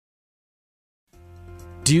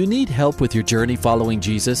Do you need help with your journey following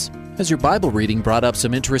Jesus? Has your Bible reading brought up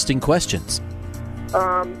some interesting questions?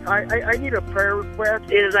 I need a prayer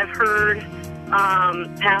request. I've heard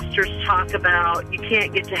pastors talk about you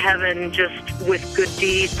can't get to heaven just with good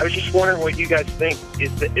deeds. I was just wondering what you guys think.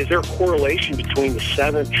 Is there a correlation between the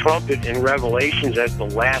seventh trumpet in Revelations as the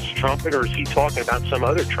last trumpet, or is he talking about some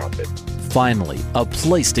other trumpet? Finally, a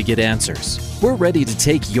place to get answers. We're ready to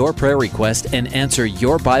take your prayer request and answer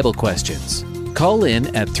your Bible questions. Call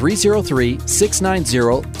in at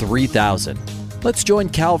 303-690-3000. Let's join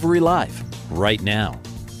Calvary Live right now.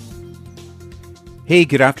 Hey,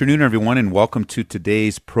 good afternoon, everyone, and welcome to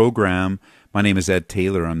today's program. My name is Ed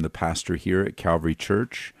Taylor. I'm the pastor here at Calvary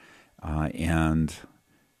Church, and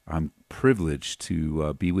I'm privileged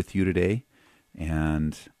to be with you today,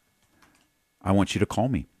 and I want you to call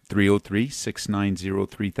me,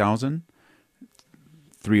 303-690-3000,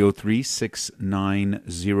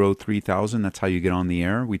 303-690-3000. That's how you get on the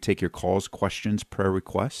air. We take your calls, questions, prayer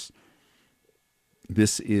requests.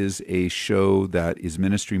 This is a show that is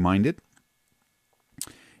ministry-minded.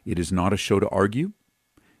 It is not a show to argue.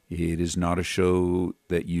 It is not a show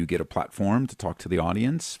that you get a platform to talk to the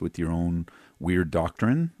audience with your own weird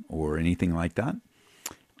doctrine or anything like that.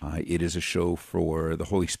 It is a show for the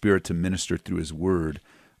Holy Spirit to minister through His Word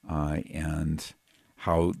and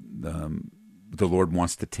how the Lord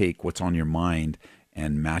wants to take what's on your mind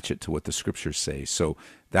and match it to what the Scriptures say. So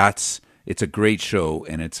it's a great show,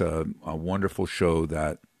 and it's a wonderful show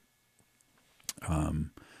that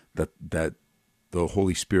that the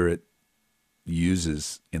Holy Spirit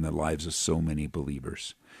uses in the lives of so many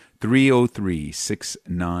believers.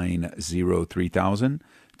 303-690-3000,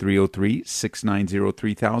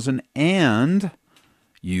 303-690-3000, and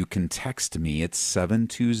you can text me at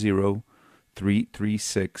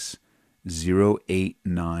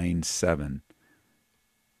 720-336-0897,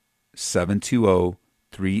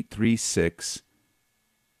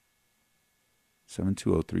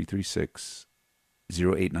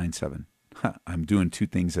 720-336-0897. I'm doing two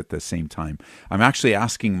things at the same time. I'm actually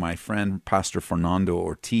asking my friend, Pastor Fernando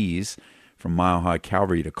Ortiz from Mile High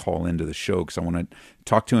Calvary, to call into the show because I want to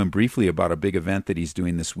talk to him briefly about a big event that he's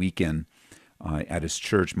doing this weekend at his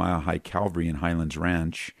church, Mile High Calvary in Highlands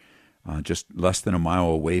Ranch, just less than a mile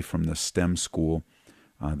away from the STEM school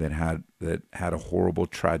that had a horrible,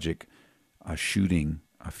 tragic shooting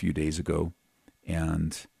a few days ago.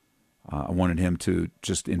 And I wanted him to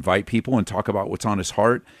just invite people and talk about what's on his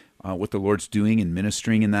heart, what the Lord's doing and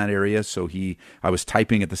ministering in that area. So I was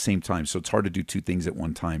typing at the same time, so it's hard to do two things at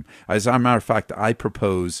one time. As a matter of fact, I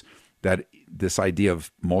propose that this idea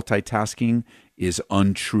of multitasking is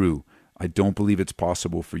untrue. I don't believe it's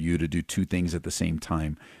possible for you to do two things at the same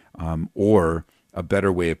time. Or a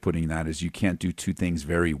better way of putting that is you can't do two things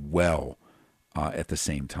very well at the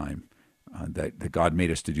same time. That God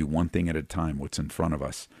made us to do one thing at a time, what's in front of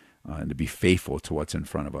us, and to be faithful to what's in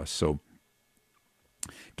front of us. So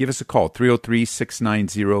give us a call,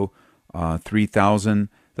 303-690-3000.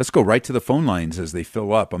 Let's go right to the phone lines as they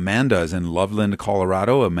fill up. Amanda is in Loveland,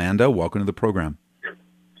 Colorado. Amanda, welcome to the program.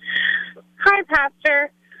 Hi,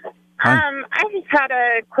 Pastor. Hi. I just had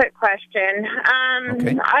a quick question.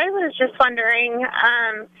 Okay. I was just wondering,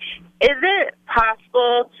 is it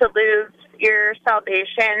possible to lose your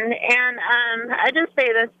salvation? And I just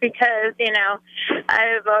say this because,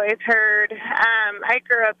 I've always heard, I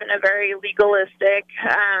grew up in a very legalistic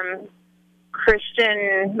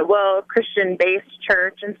Christian-based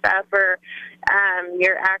church and stuff where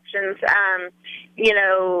your actions,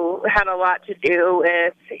 had a lot to do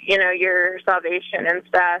with, your salvation and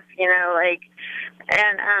stuff, and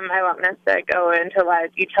I won't necessarily go into a lot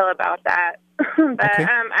of detail about that. But Okay.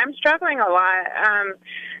 I'm struggling a lot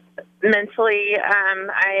mentally.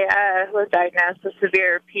 I was diagnosed with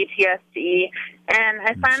severe PTSD, and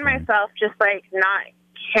I find myself just not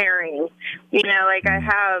caring. I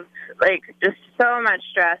have just so much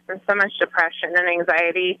stress and so much depression and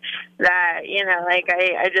anxiety that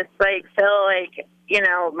I just feel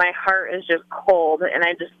my heart is just cold, and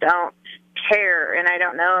I just don't care. And I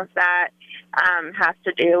don't know if that has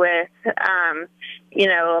to do with a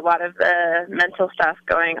lot of the mental stuff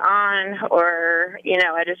going on, or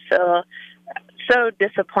I just feel so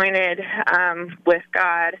disappointed with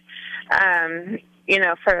God,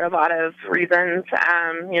 for a lot of reasons,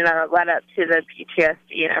 that led up to the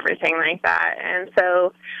PTSD and everything like that. And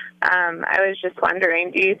so I was just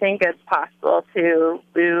wondering, do you think it's possible to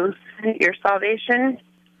lose your salvation?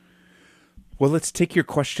 Well, let's take your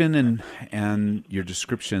question and your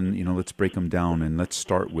description. Let's break them down, and let's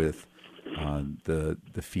start with the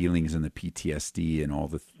feelings and the PTSD and all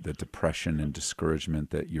the depression and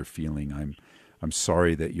discouragement that you're feeling. I'm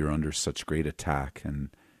sorry that you're under such great attack, and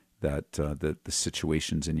that the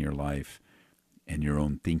situations in your life and your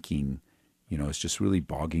own thinking, it's just really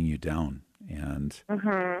bogging you down. And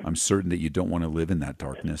I'm certain that you don't want to live in that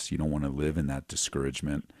darkness. You don't want to live in that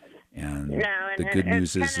discouragement. And the good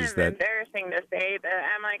news is it's that embarrassing to say, but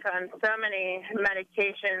I'm like on so many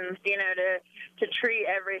medications, to treat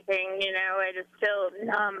everything. I just feel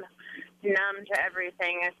numb to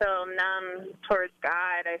everything. I feel numb towards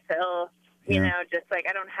God. I feel, just like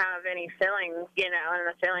I don't have any feelings, and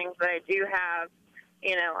the feelings that I do have,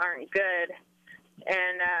 aren't good.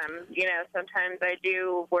 And, sometimes I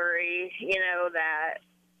do worry,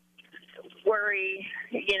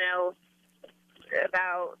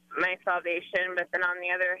 about my salvation, but then on the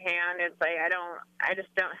other hand, it's like I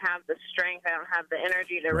just don't have the strength, I don't have the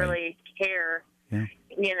energy to really care, and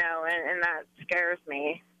that scares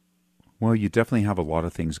me. Well, you definitely have a lot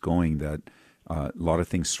of things going a lot of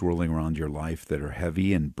things swirling around your life that are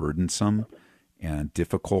heavy and burdensome and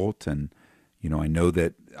difficult. And, I know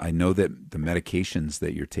that the medications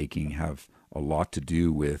that you're taking have a lot to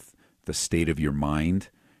do with the state of your mind,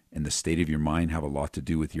 and the state of your mind have a lot to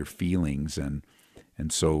do with your feelings. And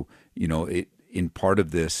so, in part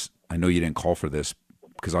of this, I know you didn't call for this,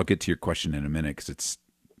 because I'll get to your question in a minute, because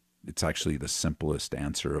it's actually the simplest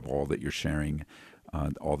answer of all that you're sharing,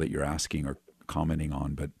 all that you're asking or commenting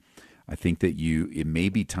on. But I think that it may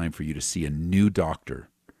be time for you to see a new doctor.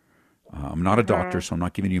 I'm not a doctor, so I'm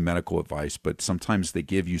not giving you medical advice, but sometimes they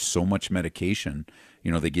give you so much medication.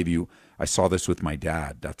 I saw this with my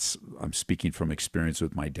dad. I'm speaking from experience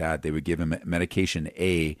with my dad. They would give him medication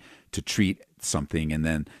A to treat something, and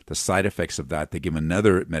then the side effects of that, they give him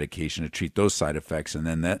another medication to treat those side effects. And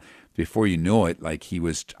then that, before you know it, like he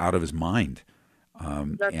was out of his mind.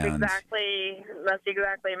 That's exactly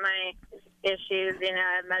my issues.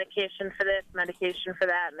 I have medication for this, medication for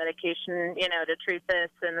that, medication, to treat this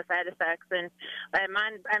and the side effects. And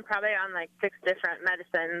I'm probably on like 6 different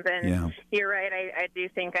medicines. And you're right. I do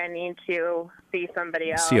think I need to see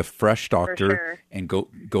somebody else. See a fresh doctor, sure. And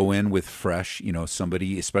go in with fresh,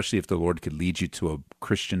 somebody, especially if the Lord could lead you to a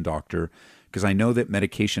Christian doctor, because I know that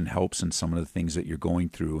medication helps in some of the things that you're going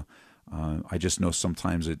through. I just know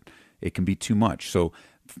sometimes it can be too much. So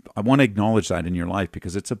I want to acknowledge that in your life,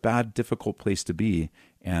 because it's a bad, difficult place to be.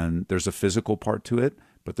 And there's a physical part to it,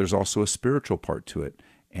 but there's also a spiritual part to it.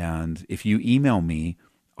 And if you email me,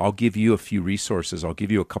 I'll give you a few resources. I'll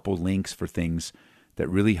give you a couple links for things that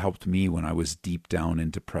really helped me when I was deep down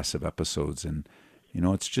in depressive episodes. And,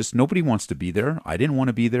 it's just nobody wants to be there. I didn't want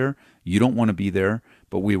to be there. You don't want to be there.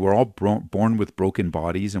 But we were all born with broken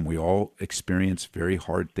bodies, and we all experience very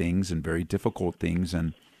hard things and very difficult things.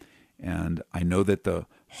 And I know that the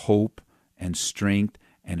hope and strength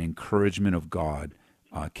and encouragement of God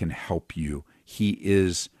can help you. He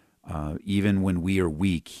is, even when we are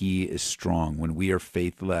weak, He is strong. When we are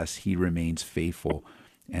faithless, He remains faithful.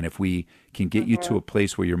 And if we can get you to a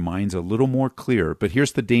place where your mind's a little more clear, but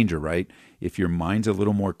here's the danger, right? If your mind's a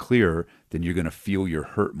little more clear, then you're going to feel your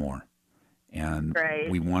hurt more. And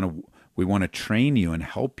we want to train you and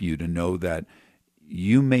help you to know that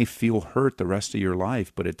you may feel hurt the rest of your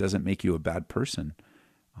life, but it doesn't make you a bad person.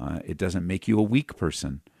 It doesn't make you a weak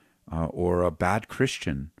person or a bad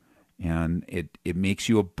Christian. And it makes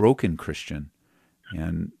you a broken Christian.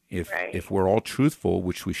 And if we're all truthful,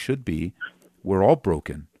 which we should be, we're all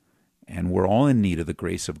broken. And we're all in need of the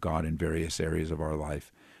grace of God in various areas of our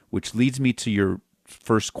life. Which leads me to your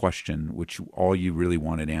first question, which all you really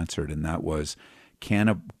wanted answered. And that was, can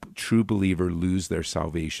a true believer lose their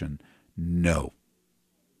salvation? No.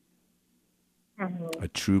 A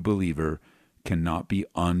true believer cannot be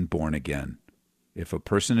unborn again. If a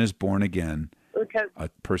person is born again, a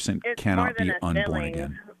person cannot be unborn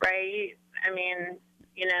again. Right? I mean,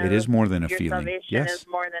 it is more than a feeling. Salvation is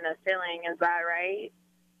more than a feeling. Is that right?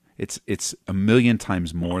 It's a million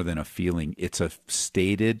times more than a feeling. It's a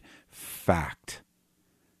stated fact.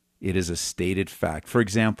 It is a stated fact. For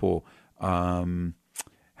example,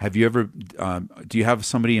 have you ever? Do you have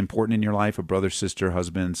somebody important in your life? A brother, sister,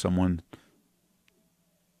 husband, someone?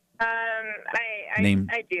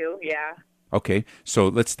 I do, yeah. Okay, so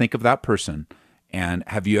let's think of that person. And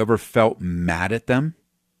have you ever felt mad at them?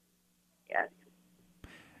 Yes.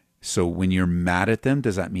 So when you're mad at them,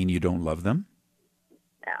 does that mean you don't love them?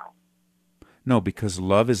 No. No, because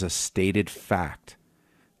love is a stated fact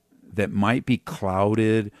that might be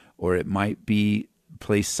clouded, or it might be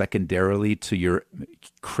placed secondarily to your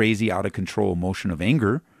crazy, out of control emotion of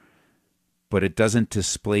anger, but it doesn't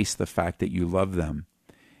displace the fact that you love them.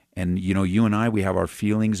 And, you and I, we have our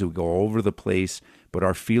feelings, we go all over the place, but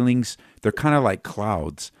our feelings, they're kind of like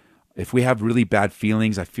clouds. If we have really bad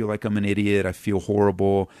feelings, I feel like I'm an idiot, I feel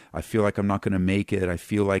horrible, I feel like I'm not going to make it, I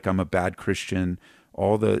feel like I'm a bad Christian,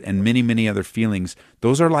 and many, many other feelings,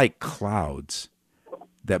 those are like clouds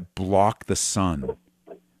that block the sun.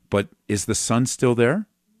 But is the sun still there?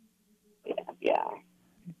 Yeah.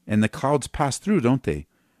 And the clouds pass through, don't they?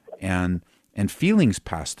 And feelings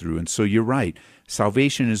pass through. And so you're right.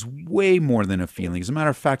 Salvation is way more than a feeling. As a matter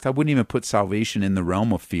of fact, I wouldn't even put salvation in the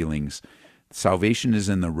realm of feelings. Salvation is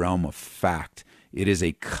in the realm of fact. It is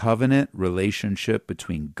a covenant relationship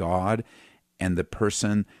between God and the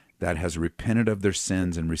person that has repented of their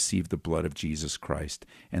sins and received the blood of Jesus Christ.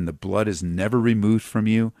 And the blood is never removed from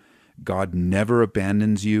you. God never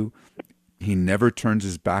abandons you. He never turns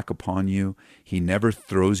his back upon you. He never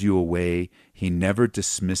throws you away. He never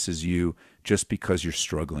dismisses you just because you're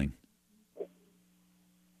struggling.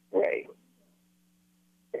 Right.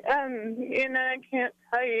 I can't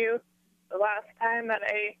tell you the last time that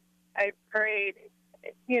I prayed,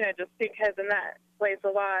 just because in that plays a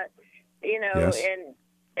lot, Yes.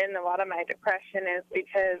 in a lot of my depression is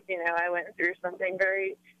because, I went through something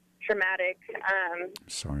very traumatic.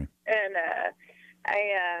 Sorry. And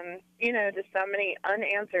just so many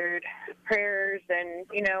unanswered prayers and,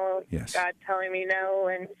 Yes. God telling me no.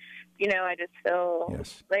 And, I just feel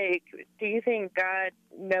Yes. like, do you think God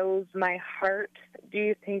knows my heart? Do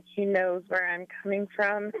you think he knows where I'm coming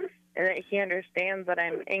from and that he understands that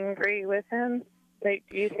I'm angry with him? Like,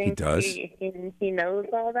 do you think He does. He knows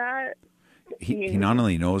all that? He not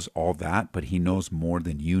only knows all that, but he knows more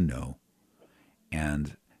than you know.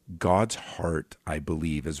 And God's heart, I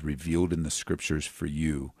believe, as revealed in the scriptures for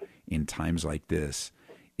you in times like this,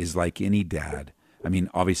 is like any dad. I mean,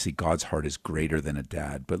 obviously God's heart is greater than a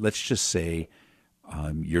dad, but let's just say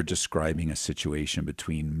you're describing a situation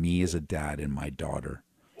between me as a dad and my daughter.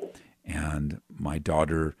 And my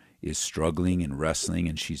daughter is struggling and wrestling,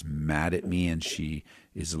 and she's mad at me, and she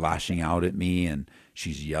is lashing out at me, and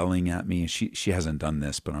she's yelling at me. She hasn't done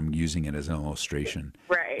this, but I'm using it as an illustration.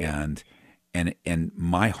 Right. And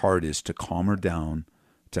my heart is to calm her down,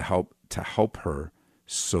 to help her,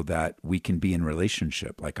 so that we can be in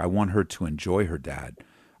relationship. Like, I want her to enjoy her dad.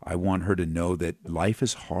 I want her to know that life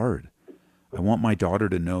is hard. I want my daughter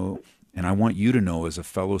to know, and I want you to know as a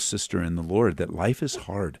fellow sister in the Lord, that life is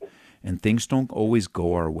hard and things don't always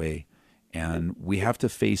go our way. And we have to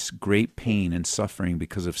face great pain and suffering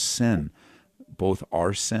because of sin, both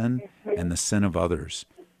our sin and the sin of others.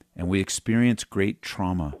 And we experience great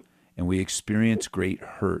trauma and we experience great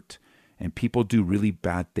hurt, and people do really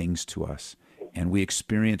bad things to us, and we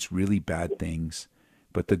experience really bad things.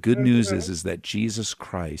 But the good news is that Jesus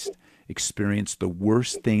Christ experienced the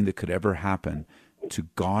worst thing that could ever happen to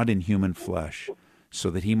God in human flesh, so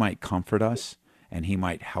that he might comfort us and he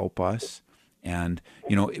might help us. And,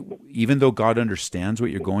 even though God understands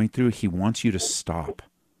what you're going through, he wants you to stop.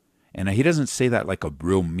 And he doesn't say that like a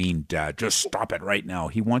real mean dad, just stop it right now.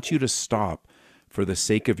 He wants you to stop for the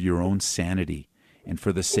sake of your own sanity and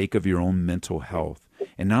for the sake of your own mental health.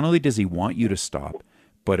 And not only does he want you to stop,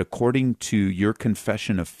 but according to your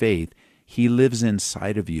confession of faith, he lives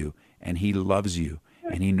inside of you and he loves you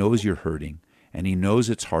and he knows you're hurting and he knows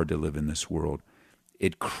it's hard to live in this world.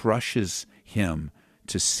 It crushes him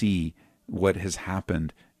to see what has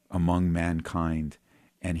happened among mankind,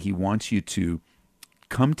 and he wants you to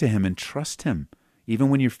come to him and trust him even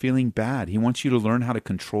when you're feeling bad. He wants you to learn how to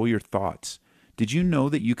control your thoughts. Did you know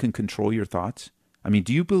that you can control your thoughts? I mean,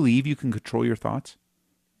 do you believe you can control your thoughts?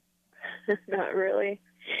 Not really.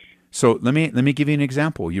 So let me give you an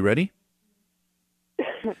example. You ready?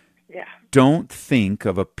 Yeah. Don't think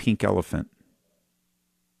of a pink elephant.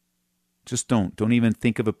 Just don't. Don't even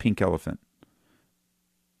think of a pink elephant.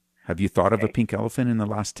 Have you thought of a pink elephant in the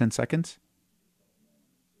last 10 seconds?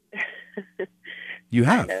 You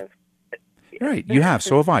have. Kind of. Right, you have.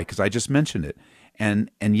 So have I, because I just mentioned it. And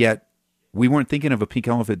yet, we weren't thinking of a pink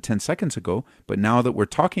elephant 10 seconds ago, but now that we're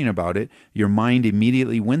talking about it, your mind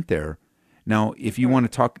immediately went there. Now, if you want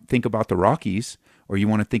to think about the Rockies, or you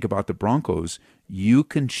want to think about the Broncos, you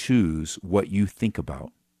can choose what you think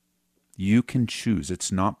about. You can choose.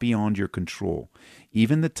 It's not beyond your control.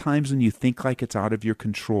 Even the times when you think like it's out of your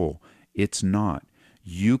control, it's not.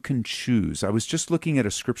 You can choose. I was just looking at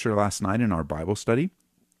a scripture last night in our Bible study,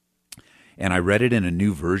 and I read it in a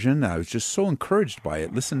new version. I was just so encouraged by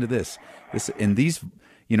it. Listen to this. And these,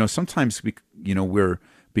 sometimes,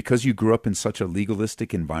 because you grew up in such a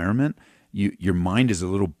legalistic environment, your mind is a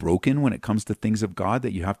little broken when it comes to things of God,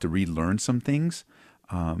 that you have to relearn some things.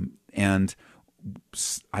 And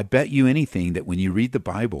I bet you anything that when you read the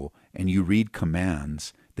Bible and you read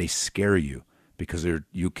commands, they scare you, because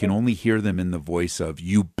you can only hear them in the voice of,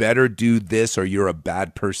 you better do this or you're a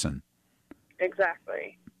bad person.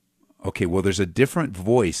 Exactly. Okay, well, there's a different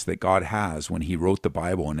voice that God has when he wrote the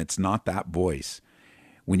Bible, and it's not that voice.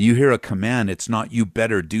 When you hear a command, it's not you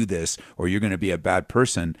better do this or you're going to be a bad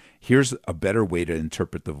person. Here's a better way to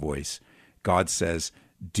interpret the voice. God says,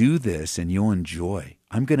 do this and you'll enjoy.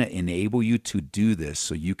 I'm going to enable you to do this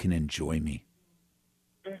so you can enjoy me.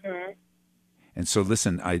 Mm-hmm. And so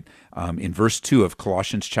listen, in verse 2 of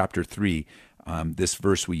Colossians chapter 3, this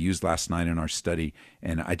verse we used last night in our study,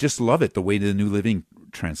 and I just love it, the way the New Living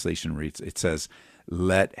Translation reads. It says,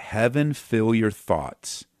 let heaven fill your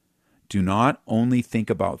thoughts. Do not only think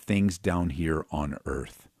about things down here on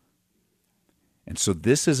earth. And so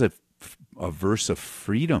this is a verse of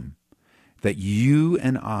freedom that you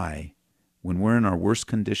and I, when we're in our worst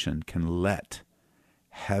condition, can let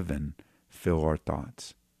heaven fill our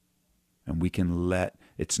thoughts. And we can let,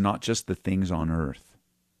 it's not just the things on earth.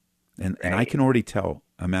 And I can already tell,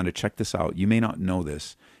 Amanda, check this out. You may not know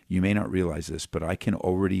this. You may not realize this, but I can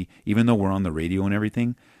already, even though we're on the radio and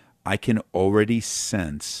everything, I can already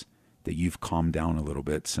sense that you've calmed down a little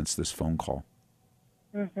bit since this phone call.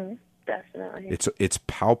 Mm-hmm. Definitely. It's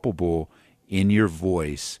palpable in your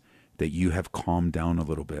voice that you have calmed down a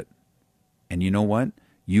little bit. And you know what?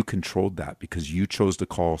 You controlled that because you chose to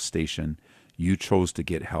call station. You chose to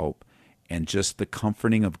get help. And just the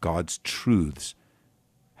comforting of God's truths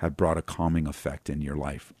have brought a calming effect in your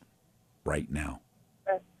life right now.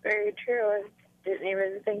 That's very true. I didn't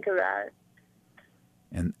even think of that.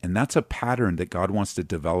 And that's a pattern that God wants to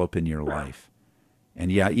develop in your life.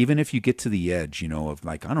 And yeah, even if you get to the edge, of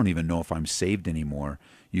like, I don't even know if I'm saved anymore,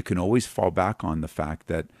 you can always fall back on the fact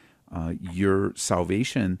that your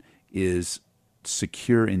salvation is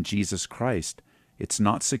secure in Jesus Christ. It's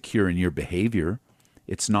not secure in your behavior.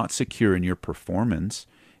 It's not secure in your performance.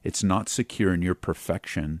 It's not secure in your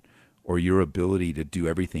perfection or your ability to do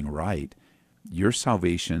everything right. Your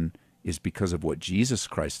salvation is because of what Jesus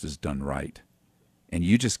Christ has done right. And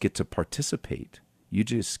you just get to participate. You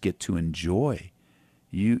just get to enjoy.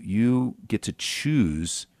 You get to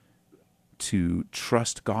choose to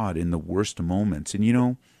trust God in the worst moments.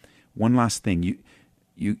 And one last thing,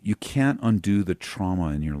 you can't undo the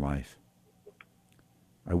trauma in your life.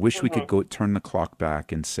 I wish we could turn the clock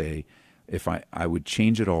back and say, if I would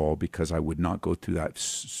change it all because I would not go through that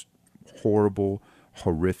horrible,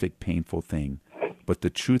 horrific, painful thing. But the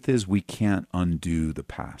truth is we can't undo the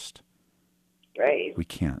past. Right. We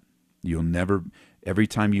can't. You'll never, every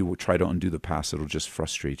time you try to undo the past, it'll just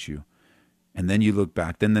frustrate you. And then you look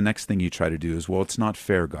back. Then the next thing you try to do is, well, it's not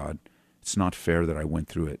fair, God. It's not fair that I went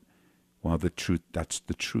through it. Well, that's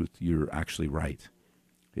the truth. You're actually right.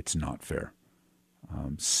 It's not fair.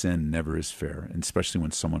 Sin never is fair, and especially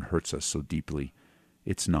when someone hurts us so deeply.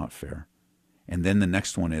 It's not fair. And then the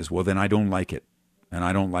next one is, well, then I don't like it, and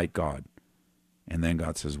I don't like God. And then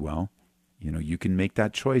God says, well, you can make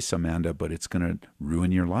that choice, Amanda, but it's going to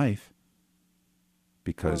ruin your life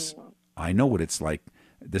because I know what it's like.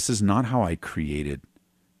 This is not how I created.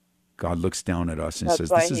 God looks down at us and says,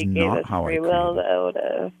 this is not how I created. That's why he gave us free will,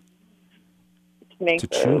 though, to make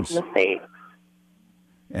those mistakes.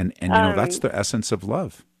 And that's the essence of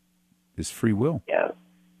love, is free will. Yeah.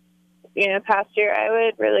 Pastor, I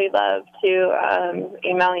would really love to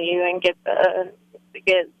email you and get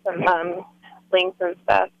some links and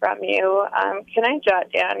stuff from you. Can I jot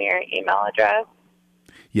down your email address?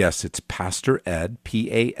 Yes, it's Pastor Ed,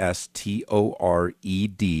 PASTORED,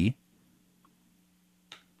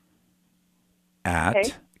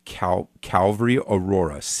 at Calvary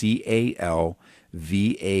Aurora, CALVARY,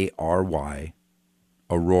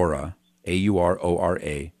 Aurora,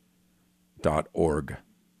 AURORA, .org.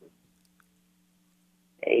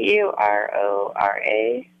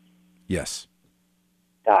 AURORA? Yes.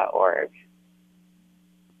 .org.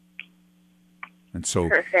 And so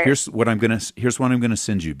Perfect. here's what I'm gonna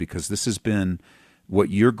send you, because this has been what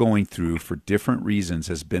you're going through for different reasons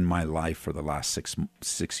has been my life for the last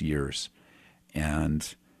six years.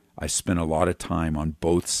 And I spent a lot of time on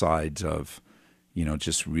both sides of,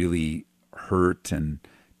 just really hurt and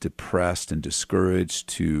depressed and discouraged,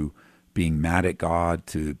 to being mad at God,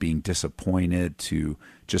 to being disappointed, to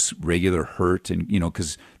just regular hurt. And,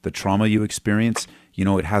 because the trauma you experience,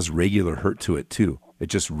 it has regular hurt to it too.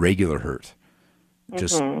 It's just regular hurt,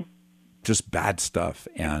 just bad stuff.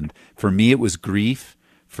 And for me, it was grief.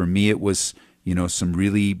 For me, it was, some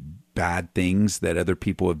really bad things that other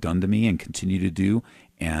people have done to me and continue to do.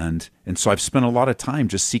 And so I've spent a lot of time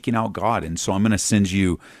just seeking out God. And so I'm going to send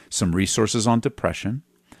you some resources on depression.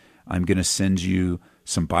 I'm going to send you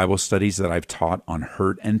some Bible studies that I've taught on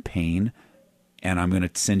hurt and pain And I'm going to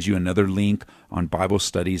send you another link on Bible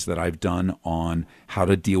studies that I've done on how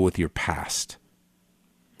to deal with your past.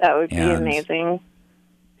 That would be amazing.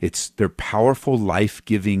 They're powerful,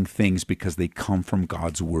 life-giving things because they come from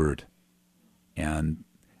God's Word. And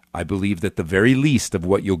I believe that the very least of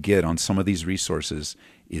what you'll get on some of these resources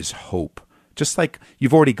is hope. Just like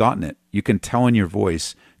you've already gotten it. You can tell in your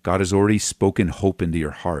voice, God has already spoken hope into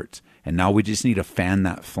your heart. And now we just need to fan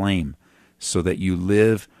that flame so that you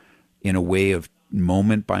live in a way of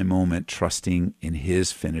moment by moment trusting in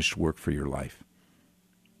His finished work for your life.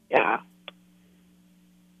 Yeah.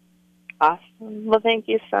 Awesome. Well, thank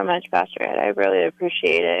you so much, Pastor Ed. I really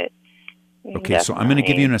appreciate it. Okay, so I'm going to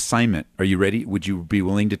give you an assignment. Are you ready? Would you be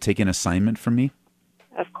willing to take an assignment from me?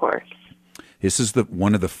 Of course. This is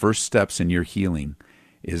one of the first steps in your healing.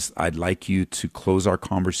 Is I'd like you to close our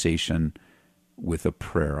conversation with a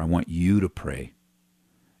prayer. I want you to pray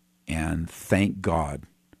and thank God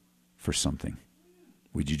for something.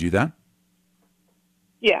 Would you do that?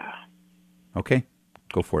 Yeah. Okay,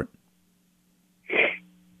 go for it.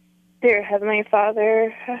 Dear Heavenly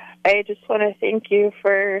Father, I just want to thank you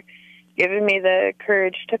for giving me the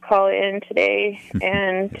courage to call in today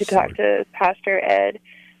and to talk to Pastor Ed.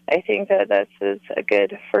 I think that this is a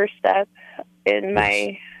good first step in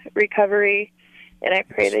my recovery, and I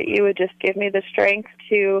pray that you would just give me the strength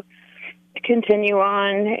to continue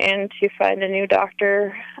on and to find a new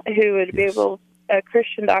doctor who would be able, a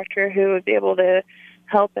Christian doctor who would be able to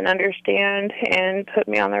help and understand and put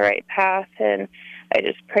me on the right path. And I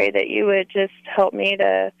just pray that you would just help me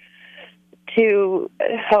to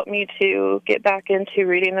help me to get back into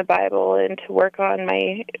reading the Bible and to work on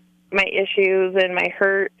my issues and my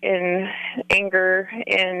hurt and anger,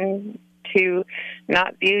 and to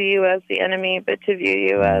not view you as the enemy, but to view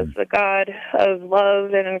you as the God of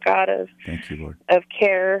love and a God of Thank you, Lord. Of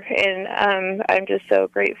care. And I'm just so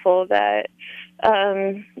grateful that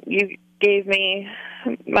you gave me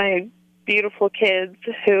my beautiful kids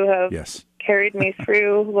who have carried me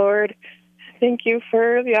through, Lord. Thank you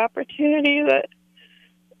for the opportunity that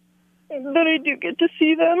I do get to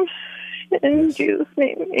see them. In Jesus'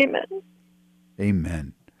 name, amen.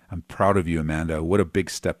 Amen. I'm proud of you, Amanda. What a big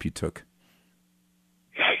step you took.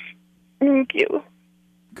 Thank you.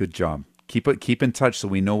 Good job. Keep in touch so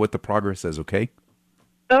we know what the progress is, okay?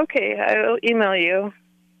 Okay, I will email you.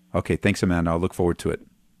 Okay, thanks, Amanda. I'll look forward to it.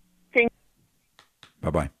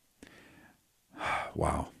 Bye-bye.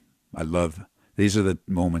 Wow. These are the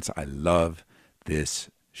moments I love this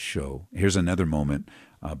show. Here's another moment,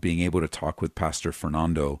 being able to talk with Pastor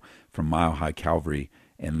Fernando from Mile High Calvary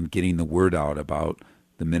and getting the word out about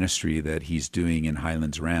the ministry that he's doing in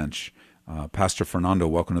Highlands Ranch. Pastor Fernando,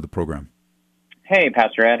 welcome to the program. Hey,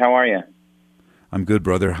 Pastor Ed, how are you? I'm good,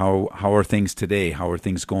 brother. How are things today? How are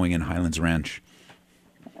things going in Highlands Ranch?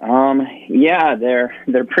 Yeah,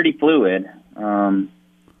 they're pretty fluid.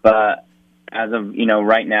 But as of,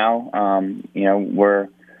 right now,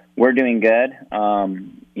 we're doing good.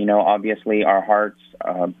 Obviously our hearts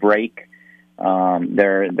break.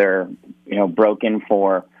 They're broken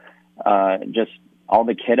for just all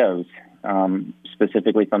the kiddos,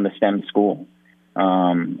 specifically from the STEM school.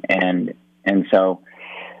 And so,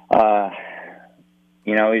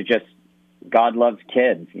 it's just, God loves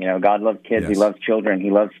kids. God loves kids. Yes. He loves children. He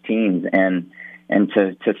loves teens. And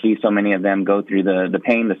to see so many of them go through the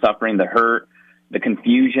pain, the suffering, the hurt, the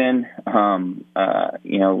confusion.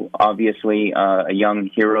 Obviously, a young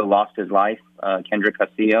hero lost his life, Kendrick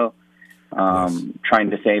Castillo, trying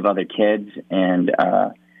to save other kids. And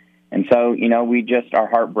so, we just, our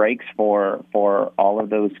heart breaks for all of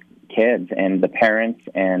those kids and the parents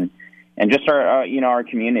and just our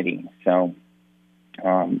community. So,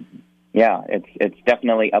 it's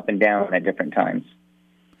definitely up and down at different times.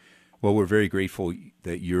 Well, we're very grateful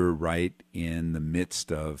that you're right in the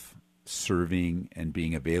midst of serving and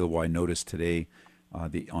being available. I noticed today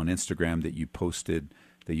on Instagram that you posted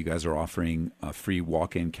that you guys are offering free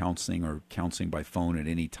walk-in counseling or counseling by phone at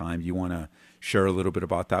any time. You want to share a little bit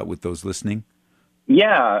about that with those listening?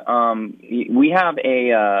 Yeah, we have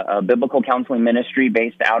a biblical counseling ministry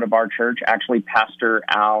based out of our church, actually Pastor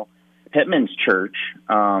Al Pittman's church,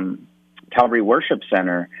 Calvary Worship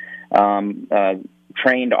Center,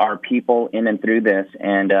 trained our people in and through this,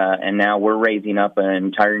 and now we're raising up an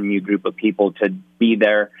entire new group of people to be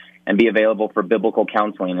there and be available for biblical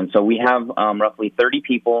counseling. And so we have roughly 30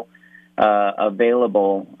 people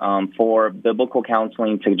available for biblical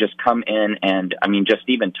counseling to just come in and, just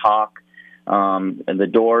even talk. The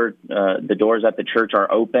doors at the church are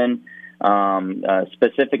open.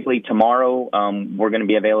 Specifically tomorrow, we're going to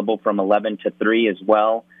be available from 11 to 3 as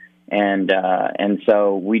well. And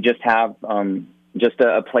so we just have just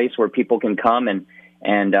a place where people can come and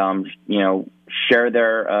share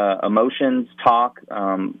their emotions, talk.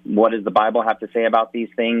 What does the Bible have to say about these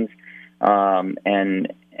things?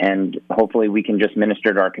 And hopefully we can just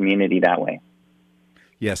minister to our community that way.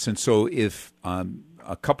 Yes, and so if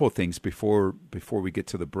a couple of things before we get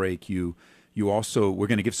to the break, you also, we're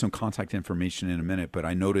going to give some contact information in a minute, but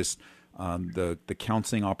I noticed the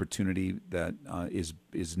counseling opportunity that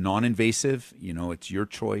is non-invasive. It's your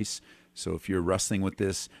choice. So if you're wrestling with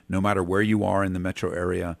this, no matter where you are in the metro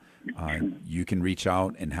area, you can reach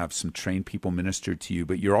out and have some trained people minister to you.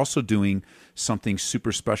 But you're also doing something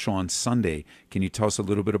super special on Sunday. Can you tell us a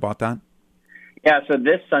little bit about that? Yeah, so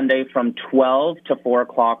this Sunday from 12 to 4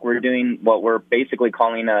 o'clock, we're doing what we're basically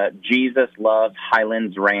calling a Jesus Loves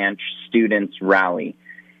Highlands Ranch Students Rally.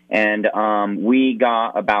 And we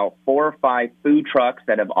got about 4 or 5 food trucks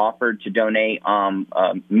that have offered to donate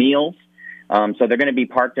meals. So they're going to be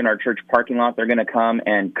parked in our church parking lot. They're going to come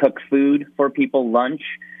and cook food for people, lunch.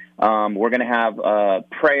 We're going to have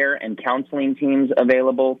prayer and counseling teams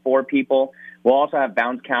available for people. We'll also have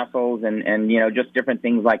bounce castles and just different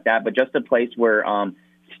things like that, but just a place where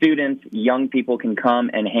students, young people can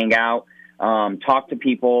come and hang out, talk to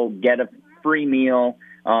people, get a free meal,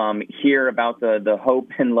 hear about the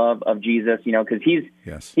hope and love of Jesus, because he's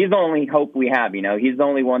the only hope we have. He's the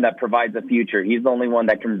only one that provides a future. He's the only one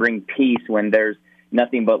that can bring peace when there's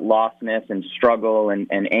nothing but lostness and struggle and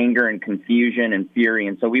anger and confusion and fury.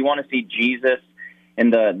 And so we want to see Jesus in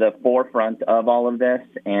the forefront of all of this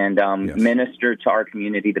and minister to our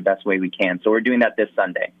community the best way we can. So we're doing that this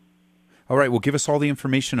Sunday. All right. Well, give us all the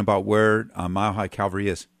information about where Mile High Calvary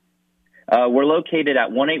is. We're located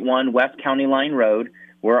at 181 West County Line Road.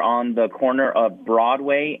 We're on the corner of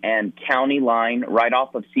Broadway and County Line, right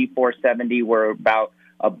off of C470. We're about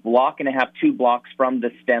a block and a half, 2 blocks from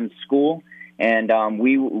the STEM school. And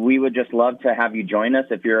we would just love to have you join us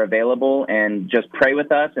if you're available and just pray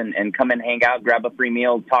with us and come and hang out, grab a free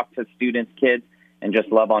meal, talk to students, kids, and just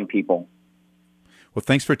love on people. Well,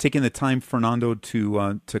 thanks for taking the time, Fernando,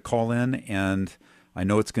 to call in. And I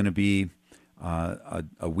know it's going to be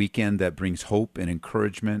a weekend that brings hope and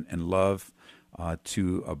encouragement and love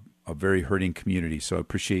to a very hurting community. So I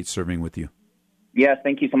appreciate serving with you. Yes,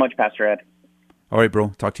 thank you so much, Pastor Ed. All right, bro.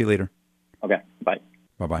 Talk to you later. Okay, bye.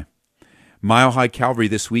 Bye-bye. Mile High Calvary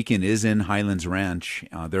this weekend is in Highlands Ranch.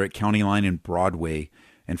 They're at County Line and Broadway.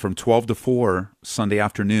 And from 12 to 4 Sunday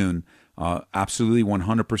afternoon, absolutely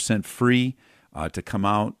 100% free to come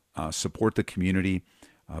out, support the community,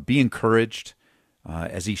 be encouraged.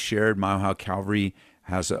 As he shared, Mile High Calvary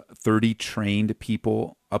has 30 trained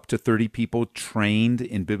people, up to 30 people trained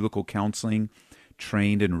in biblical counseling,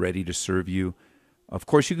 trained and ready to serve you. Of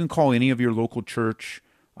course, you can call any of your local church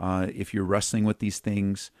if you're wrestling with these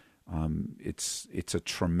things. It's a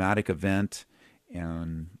traumatic event,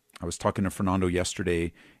 and I was talking to Fernando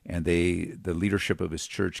yesterday, and the leadership of his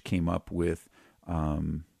church came up with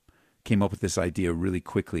this idea really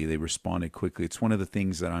quickly. They responded quickly. It's one of the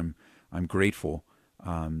things that I'm grateful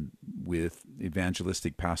with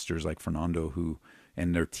evangelistic pastors like Fernando who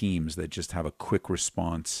and their teams that just have a quick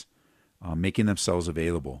response, making themselves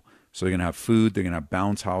available. So they're going to have food, they're going to have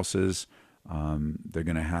bounce houses, they're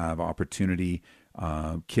going to have opportunity.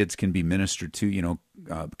 Kids can be ministered to,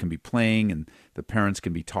 can be playing, and the parents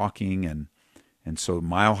can be talking, and so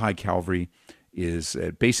Mile High Calvary is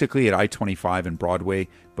basically at I-25 and Broadway,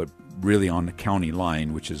 but really on the county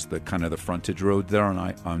line, which is the kind of the frontage road there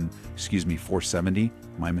on 470.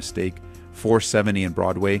 My mistake. 470 and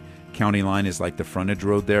Broadway. County line is like the frontage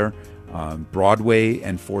road there. Broadway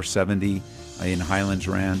and 470 in Highlands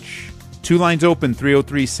Ranch. 2 lines open,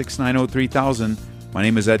 303-690-3000. My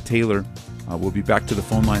name is Ed Taylor. We'll be back to the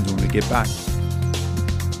phone lines when we get back.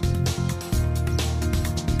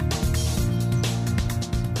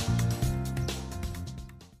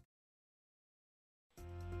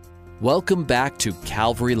 Welcome back to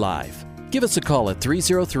Calvary Live. Give us a call at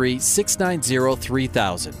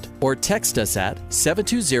 303-690-3000 or text us at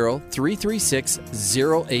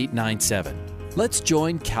 720-336-0897. Let's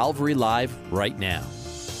join Calvary Live right now.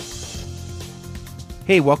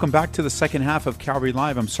 Hey, welcome back to the second half of Calvary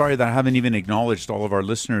Live. I'm sorry that I haven't even acknowledged all of our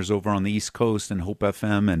listeners over on the East Coast and Hope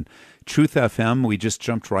FM and Truth FM. We just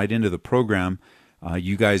jumped right into the program.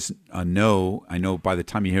 You guys know, I know by the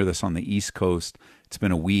time you hear this on the East Coast, it's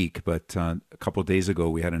been a week, but a couple of days ago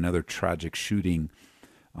we had another tragic shooting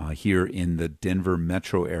here in the Denver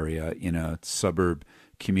metro area in a suburb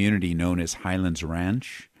community known as Highlands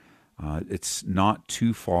Ranch. It's not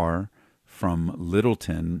too far from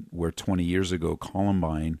Littleton, where 20 years ago the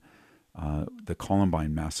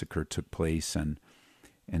Columbine massacre took place, and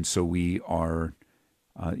so we are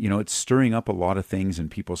it's stirring up a lot of things in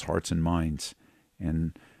people's hearts and minds.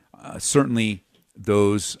 And certainly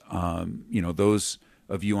those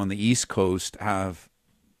of you on the East Coast have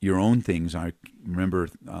your own things. I remember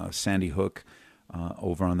Sandy Hook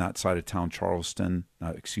over on that side of town, Charleston,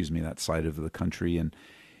 that side of the country. And,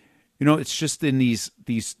 it's just in these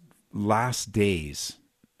last days,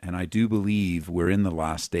 and I do believe we're in the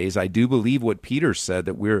last days. I do believe what Peter said,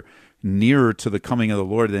 that we're nearer to the coming of the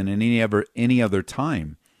Lord than in any other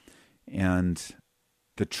time. And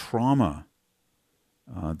the trauma,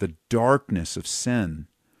 the darkness of sin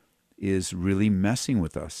is really messing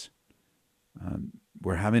with us.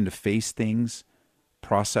 We're having to face things,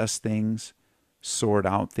 process things, sort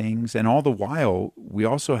out things. And all the while, we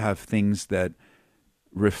also have things that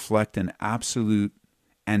reflect an absolute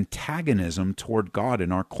antagonism toward God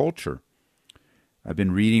in our culture. I've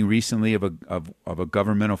been reading recently of a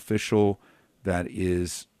government official that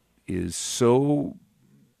is so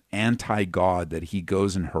anti-God that he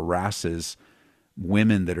goes and harasses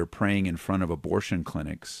women that are praying in front of abortion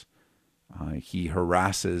clinics. He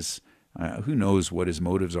harasses, who knows what his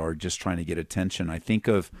motives are, just trying to get attention. I think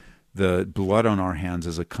of the blood on our hands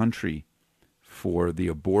as a country for the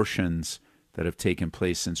abortions that have taken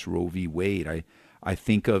place since Roe v. Wade. I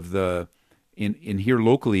think of in here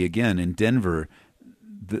locally, again, in Denver,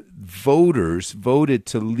 the voters voted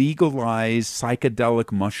to legalize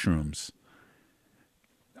psychedelic mushrooms.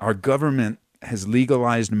 Our government has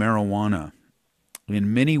legalized marijuana.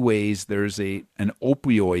 In many ways, there's an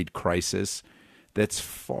opioid crisis that's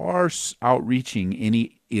far outreaching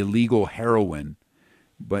any illegal heroin,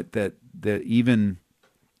 but that even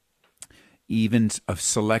a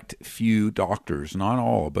select few doctors, not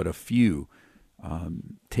all, but a few,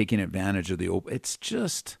 taking advantage of it's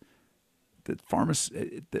just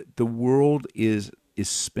the world is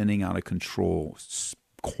spinning out of control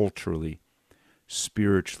culturally,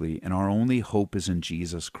 spiritually, and our only hope is in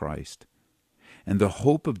Jesus Christ. And the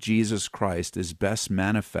hope of Jesus Christ is best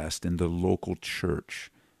manifest in the local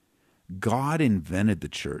church. God invented the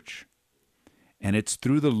church, and it's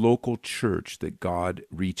through the local church that God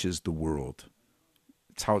reaches the world.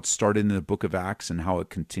 It's how it started in the book of Acts and how it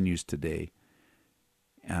continues today.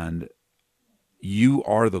 And you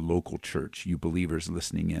are the local church, you believers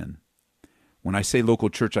listening in. When I say local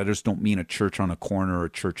church, I just don't mean a church on a corner or a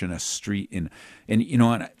church in a street. And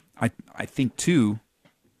I think too,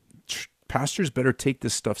 pastors better take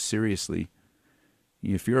this stuff seriously.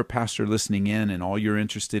 If you're a pastor listening in and all you're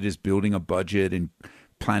interested is building a budget and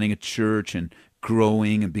planning a church and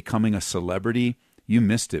growing and becoming a celebrity, you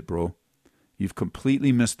missed it, bro. You've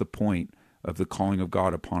completely missed the point of the calling of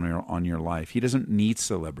God on your life. He doesn't need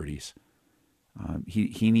celebrities.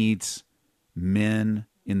 He needs men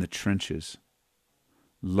in the trenches,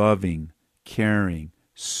 loving, caring,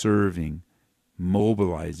 serving,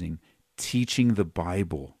 mobilizing, teaching the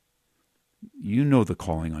Bible. You know the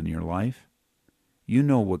calling on your life. You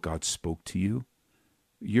know what God spoke to you.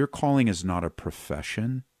 Your calling is not a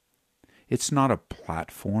profession. It's not a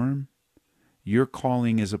platform. Your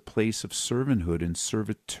calling is a place of servanthood and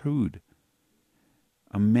servitude.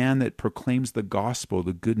 A man that proclaims the gospel,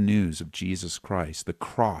 the good news of Jesus Christ, the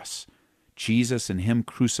cross, Jesus and Him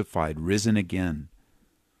crucified, risen again.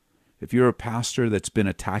 If you're a pastor that's been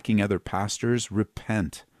attacking other pastors,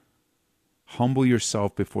 repent. Humble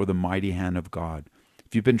yourself before the mighty hand of God.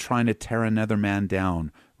 If you've been trying to tear another man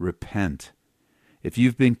down, repent. If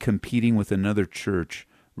you've been competing with another church,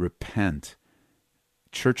 repent.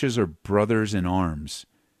 Churches are brothers in arms.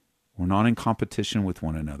 We're not in competition with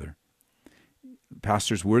one another.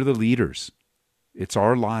 Pastors, we're the leaders. It's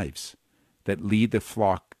our lives that lead the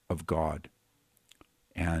flock of God.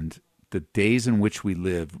 And the days in which we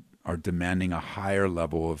live are demanding a higher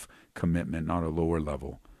level of commitment, not a lower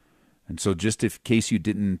level. And so just in case you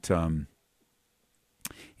didn't, in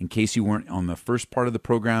case you weren't on the first part of the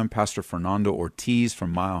program, Pastor Fernando Ortiz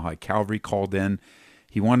from Mile High Calvary called in.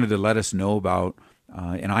 He wanted to let us know about,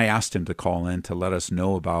 and I asked him to call in to let us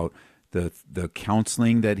know about the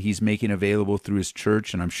counseling that he's making available through his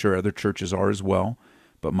church, and I'm sure other churches are as well.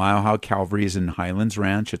 But Mile High Calvary is in Highlands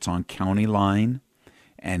Ranch. It's on County Line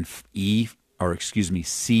and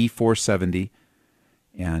C470,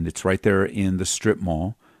 and it's right there in the strip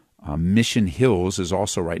mall. Mission Hills is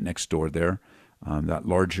also right next door there,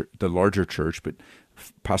 the larger church. But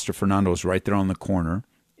Pastor Fernando is right there on the corner,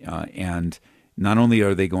 and not only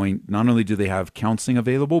do they have counseling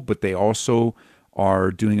available, but they also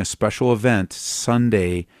are doing a special event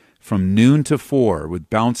Sunday from noon to 4 with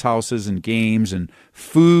bounce houses and games and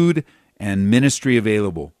food and ministry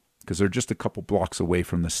available, because they're just a couple blocks away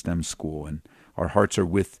from the STEM school. And our hearts are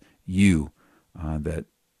with you that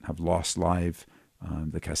have lost life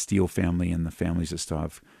the Castile family and the families that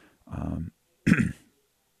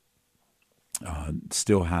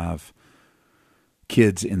still have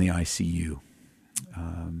kids in the ICU.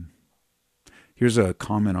 Here's a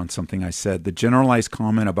comment on something I said. The generalized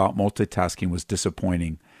comment about multitasking was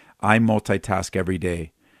disappointing. I multitask every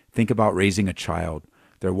day. Think about raising a child.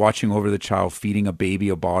 They're watching over the child, feeding a baby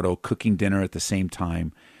a bottle, cooking dinner at the same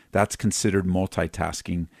time. That's considered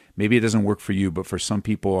multitasking. Maybe it doesn't work for you, but for some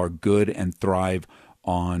people are good and thrive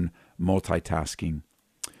on multitasking.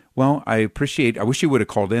 Well, I wish you would have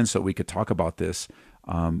called in so we could talk about this.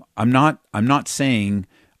 I'm not saying,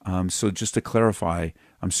 so just to clarify,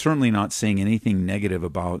 I'm certainly not saying anything negative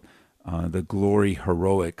about the glory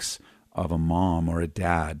heroics of a mom or a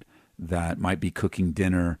dad that might be cooking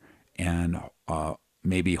dinner and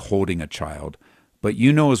maybe holding a child. But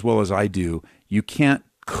you know as well as I do, you can't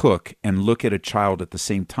cook and look at a child at the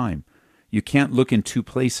same time. You can't look in two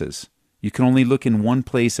places. You can only look in one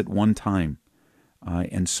place at one time.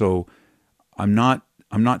 And so I'm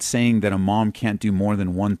not saying that a mom can't do more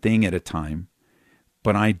than one thing at a time,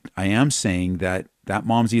 but I am saying that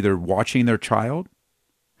mom's either watching their child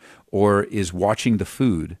or is watching the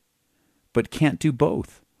food, but can't do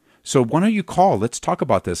both. So why don't you call? Let's talk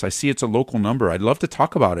about this. I see it's a local number. I'd love to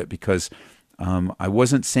talk about it because I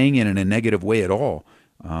wasn't saying it in a negative way at all.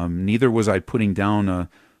 Neither was I putting down a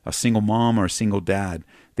single mom or a single dad.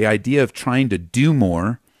 The idea of trying to do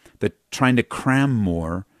more, trying to cram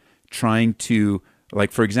more, trying to,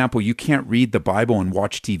 like, for example, you can't read the Bible and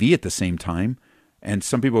watch TV at the same time. And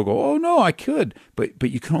some people go, "Oh no, I could," but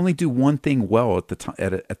you can only do one thing well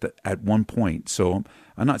at one point. So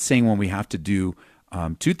I'm not saying when we have to do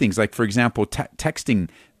two things. Like for example, texting.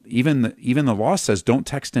 Even the law says don't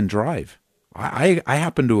text and drive. I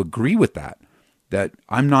happen to agree with that. That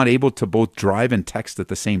I'm not able to both drive and text at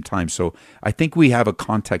the same time. So I think we have a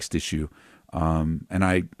context issue, and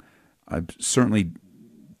I certainly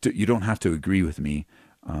you don't have to agree with me.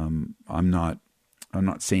 I'm not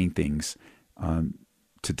saying things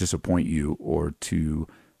to disappoint you or to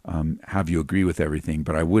have you agree with everything,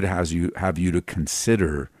 but I would have you to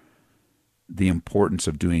consider the importance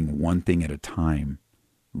of doing one thing at a time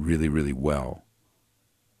really, really well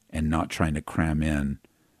and not trying to cram in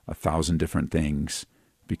 1,000 different things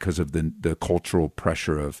because of the cultural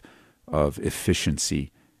pressure of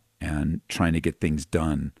efficiency and trying to get things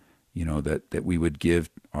done, that we would give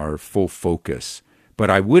our full focus. But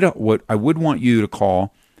I would want you to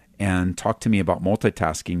call and talk to me about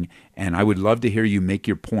multitasking, and I would love to hear you make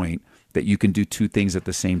your point that you can do two things at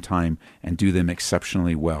the same time and do them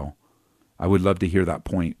exceptionally well. I would love to hear that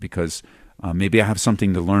point because maybe I have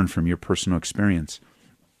something to learn from your personal experience,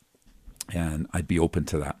 and I'd be open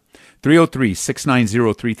to that.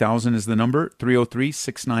 303-690-3000 is the number,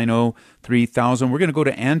 303-690-3000. We're going to go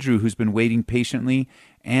to Andrew, who's been waiting patiently.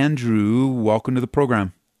 Andrew, welcome to the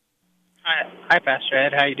program. Hi, Pastor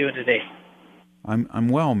Ed. How are you doing today? I'm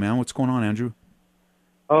well, man. What's going on, Andrew?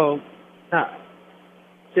 Oh,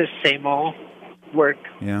 just same old work.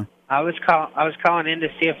 Yeah. I was calling in to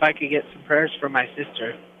see if I could get some prayers for my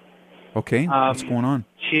sister. Okay. What's going on?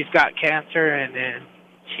 She's got cancer, and then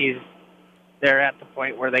they're at the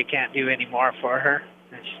point where they can't do any more for her.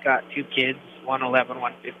 And she's got two kids, one 11,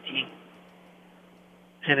 one 15.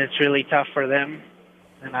 And it's really tough for them.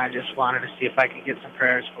 And I just wanted to see if I could get some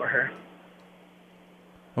prayers for her.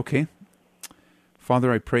 Okay.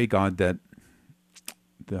 Father, I pray, God, that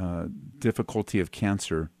the difficulty of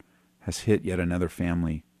cancer has hit yet another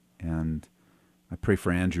family. And I pray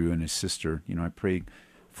for Andrew and his sister. I pray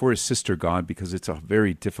for his sister, God, because it's a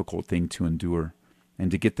very difficult thing to endure.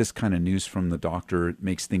 And to get this kind of news from the doctor, it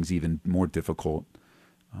makes things even more difficult.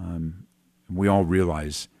 We all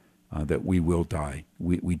realize that we will die.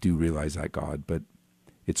 We do realize that, God, but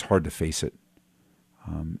it's hard to face it.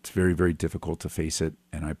 It's very, very difficult to face it.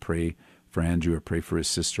 And I pray for Andrew. I pray for his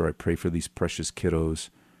sister. I pray for these precious kiddos.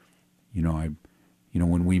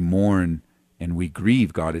 When we mourn and we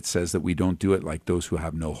grieve, God, it says that we don't do it like those who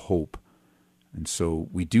have no hope. And so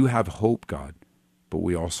we do have hope, God, but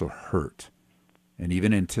we also hurt. And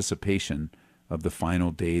even anticipation of the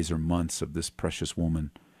final days or months of this precious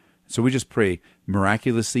woman. So we just pray,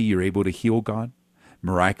 miraculously you're able to heal, God.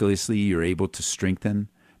 Miraculously you're able to strengthen.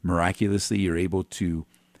 Miraculously you're able to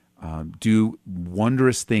do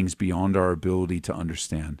wondrous things beyond our ability to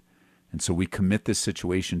understand. And so we commit this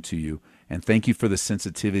situation to you. And thank you for the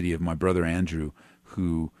sensitivity of my brother Andrew,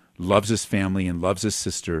 who loves his family and loves his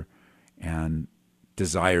sister and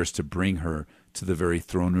desires to bring her to the very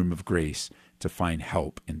throne room of grace to find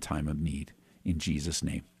help in time of need. In Jesus'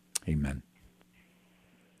 name, amen.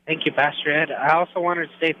 Thank you, Pastor Ed. I also wanted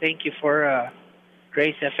to say thank you for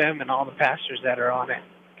Grace FM and all the pastors that are on it.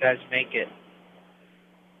 You guys make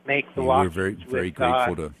the We're walk. very, very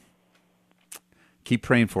grateful to keep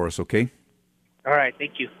praying for us, okay? All right,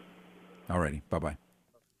 thank you. All righty, bye-bye.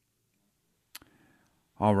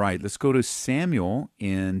 All right, let's go to Samuel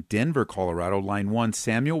in Denver, Colorado, line 1.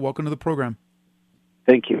 Samuel, welcome to the program.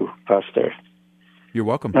 Thank you, Pastor. You're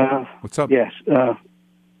welcome. What's up? Yes.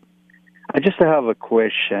 I just have a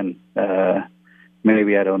question.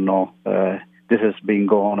 Maybe, I don't know. This has been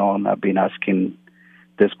going on. I've been asking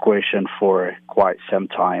this question for quite some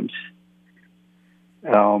times.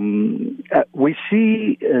 We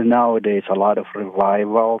see nowadays a lot of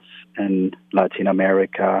revivals in Latin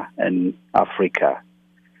America and Africa.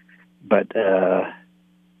 But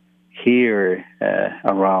here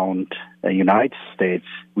around the United States,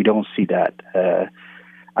 we don't see that.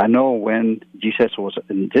 I know when Jesus was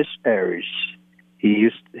in this area, he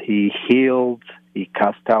healed, he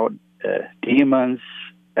cast out demons,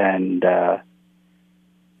 and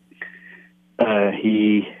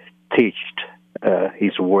he taught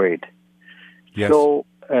his word. Yes. So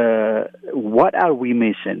what are we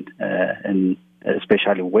missing in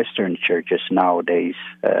especially Western churches nowadays?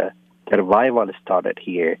 The revival started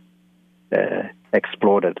here,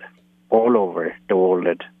 exploded all over the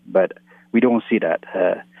world, but we don't see that.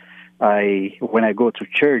 When I go to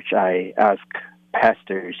church, I ask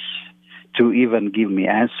pastors to even give me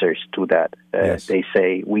answers to that. Yes. They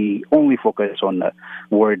say we only focus on the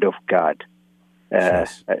Word of God.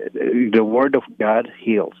 Yes. The Word of God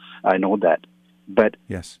heals. I know that, but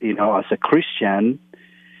Yes. as a Christian,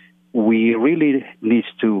 we really need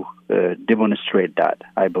to demonstrate that.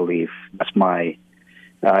 I believe that's my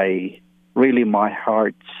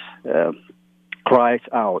heart cries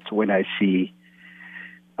out when I see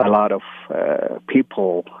a lot of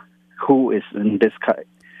people who is in this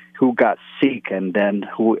who got sick and then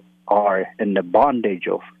who are in the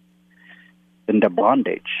bondage.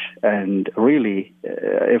 And really,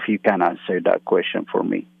 if you can answer that question for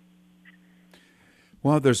me.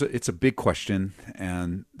 Well, it's a big question,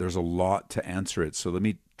 and there's a lot to answer it. So let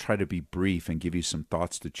me try to be brief and give you some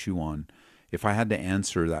thoughts to chew on. If I had to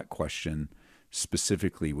answer that question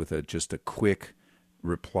specifically with just a quick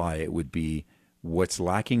reply, it would be what's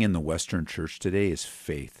lacking in the Western church today is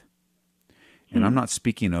faith. And I'm not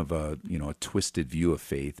speaking of a twisted view of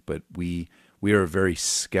faith, but we are a very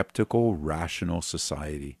skeptical, rational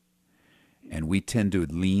society, and we tend to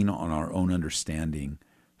lean on our own understanding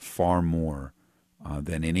far more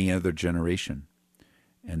than any other generation.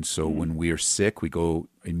 And so when we are sick, we go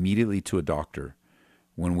immediately to a doctor.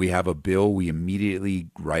 When we have a bill, we immediately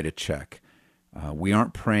write a check. We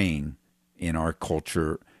aren't praying in our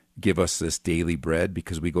culture, give us this daily bread,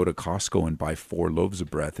 because we go to Costco and buy 4 loaves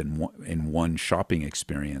of bread in one shopping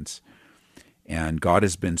experience. And God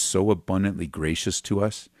has been so abundantly gracious to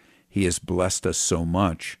us. He has blessed us so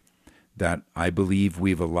much that I believe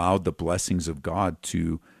we've allowed the blessings of God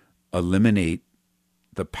to eliminate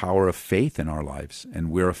the power of faith in our lives.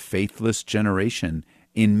 And we're a faithless generation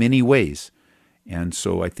in many ways. And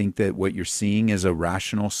so I think that what you're seeing is a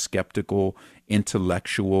rational, skeptical,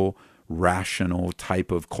 intellectual, rational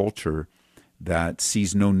type of culture that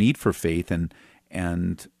sees no need for faith.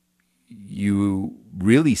 And you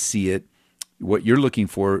really see it, what you're looking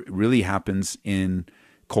for really happens in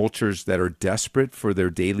cultures that are desperate for their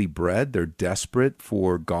daily bread. They're desperate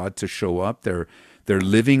for God to show up. They're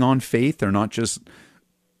living on faith. They're not just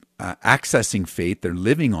accessing faith, they're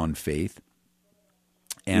living on faith.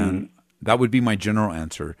 And that would be my general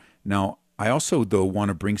answer. Now, I also, though, want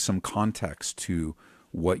to bring some context to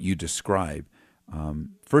what you describe.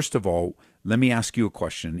 First of all, let me ask you a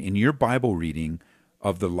question. In your Bible reading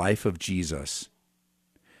of the life of Jesus,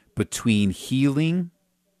 between healing,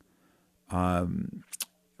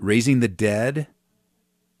 raising the dead,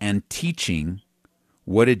 and teaching,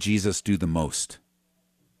 what did Jesus do the most?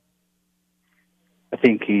 I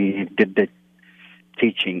think he did the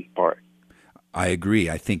teaching part. I agree.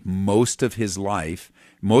 I think most of his life,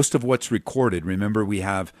 most of what's recorded, remember we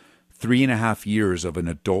have 3.5 years of an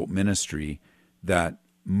adult ministry, that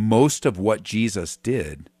most of what Jesus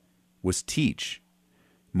did was teach.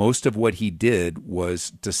 Most of what he did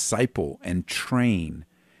was disciple and train.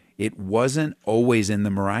 It wasn't always in the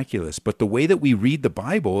miraculous, but the way that we read the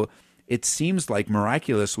Bible, it seems like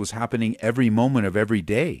miraculous was happening every moment of every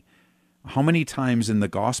day. How many times in the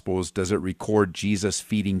Gospels does it record Jesus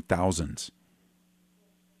feeding thousands?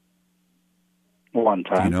 One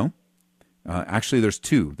time. Do you know? Actually, there's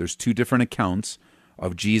two. There's 2 different accounts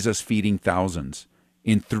of Jesus feeding thousands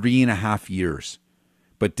in 3.5 years.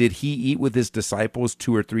 But did he eat with his disciples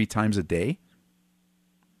 2 or 3 times a day?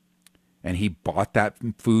 And he bought that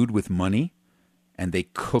food with money and they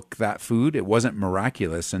cook that food. It wasn't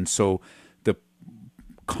miraculous. And so the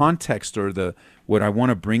context, or what I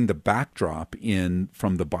want to bring the backdrop in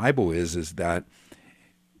from the Bible is that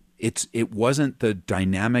it wasn't the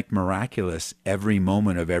dynamic miraculous every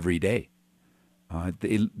moment of every day.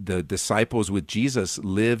 The disciples with Jesus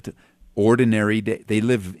lived ordinary day. They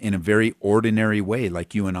live in a very ordinary way,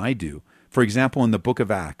 like you and I do. For example, in the book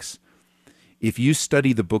of Acts, if you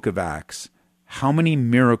study the book of Acts, how many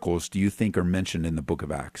miracles do you think are mentioned in the book of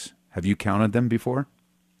Acts? Have you counted them before?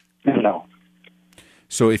 No.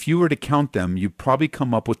 So if you were to count them, you'd probably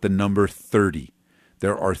come up with the number 30.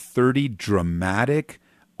 There are 30 dramatic,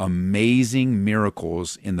 amazing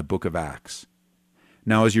miracles in the book of Acts.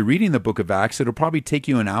 Now, as you're reading the book of Acts, it'll probably take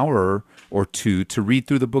you an hour or two to read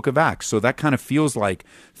through the book of Acts. So that kind of feels like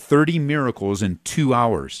 30 miracles in 2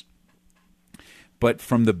 hours. But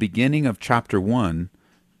from the beginning of chapter 1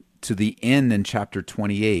 to the end in chapter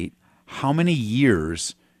 28, how many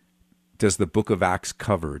years does the book of Acts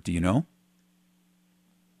cover? Do you know?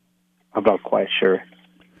 I'm not quite sure.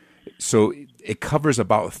 So it covers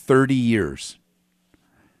about 30 years.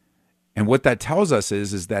 And what that tells us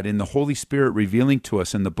is that in the Holy Spirit revealing to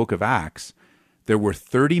us in the book of Acts, there were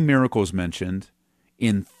 30 miracles mentioned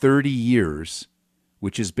in 30 years,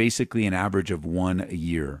 which is basically an average of 1 a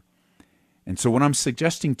year. And so what I'm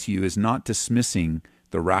suggesting to you is not dismissing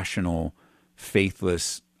the rational,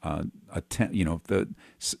 faithless, the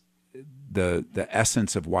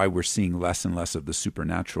essence of why we're seeing less and less of the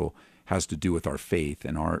supernatural has to do with our faith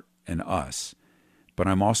and us. But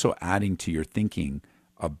I'm also adding to your thinking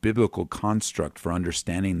a biblical construct for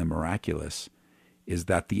understanding the miraculous is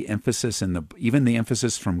that the emphasis even the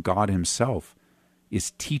emphasis from God himself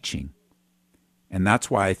is teaching. And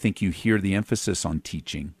that's why I think you hear the emphasis on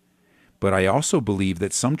teaching. But I also believe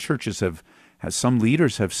that some churches some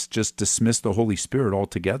leaders have just dismissed the Holy Spirit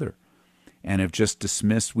altogether and have just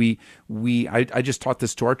dismissed, I just taught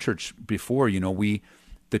this to our church before,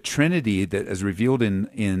 the Trinity that is revealed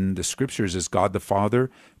in the Scriptures is God the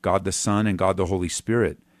Father, God the Son, and God the Holy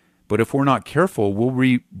Spirit. But if we're not careful, we'll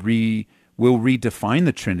redefine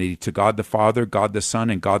the Trinity to God the Father, God the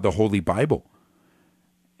Son, and God the Holy Bible.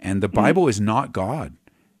 And the Bible is not God.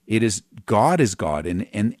 God is God.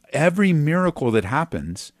 And every miracle that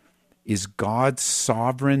happens is God's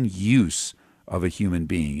sovereign use of a human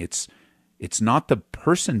being. It's not the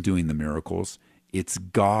person doing the miracles, it's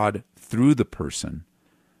God through the person.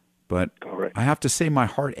 But correct. I have to say my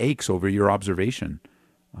heart aches over your observation,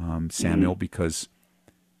 Samuel, because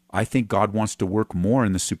I think God wants to work more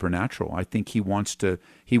in the supernatural. I think He wants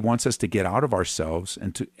us to get out of ourselves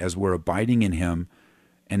and as we're abiding in Him,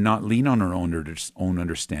 and not lean on our own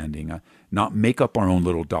understanding, not make up our own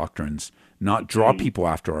little doctrines, not draw people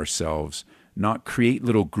after ourselves, not create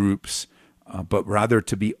little groups, but rather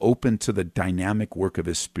to be open to the dynamic work of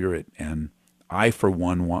His Spirit. And I, for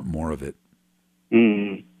one, want more of it.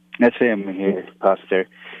 That's him here, Pastor.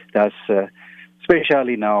 That's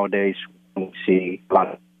especially nowadays when we see a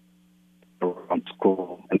lot around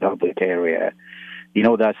school and public area.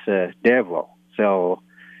 That's the devil. So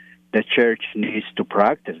the church needs to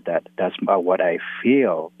practice that. That's what I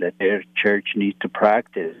feel, that the church needs to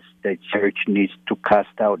practice. The church needs to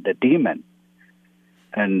cast out the demon.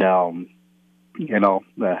 And,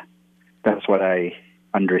 that's what I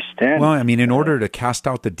understand. Well, I mean, in order to cast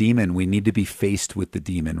out the demon, we need to be faced with the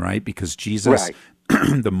demon, right? Because Jesus,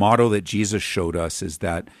 right. The model that Jesus showed us is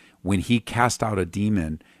that when He cast out a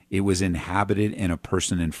demon, it was inhabited in a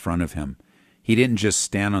person in front of Him. He didn't just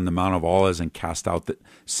stand on the Mount of Olives and cast out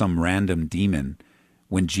some random demon.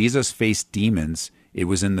 When Jesus faced demons, it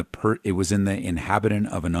was in the inhabitant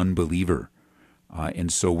of an unbeliever.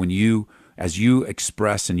 And so as you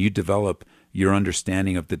express and you develop your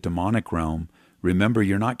understanding of the demonic realm, remember,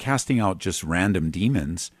 you're not casting out just random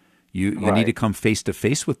demons. You right. need to come face to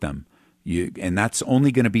face with them. And that's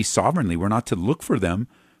only going to be sovereignly. We're not to look for them.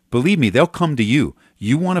 Believe me, they'll come to you.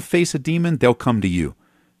 You want to face a demon, they'll come to you.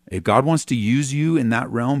 If God wants to use you in that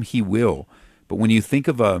realm, He will. But when you think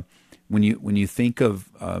of a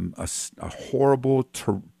horrible,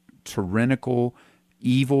 tyrannical,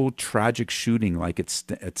 evil, tragic shooting like at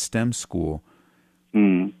STEM school,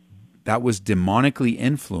 that was demonically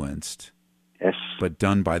influenced, yes, but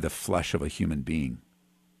done by the flesh of a human being.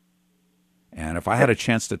 And if I had a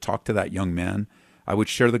chance to talk to that young man, I would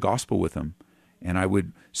share the gospel with him. And I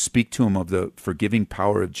would speak to him of the forgiving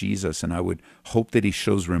power of Jesus, and I would hope that he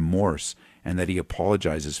shows remorse and that he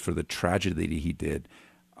apologizes for the tragedy that he did.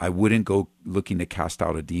 I wouldn't go looking to cast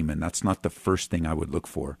out a demon. That's not the first thing I would look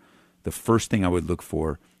for. The first thing I would look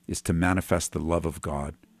for is to manifest the love of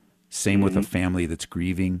God. Same with a family that's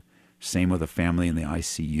grieving, same with a family in the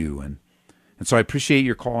ICU. And And so I appreciate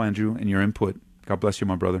your call, Andrew, and your input. God bless you,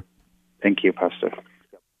 my brother. Thank you, Pastor.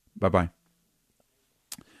 Bye-bye.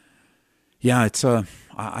 Yeah, it's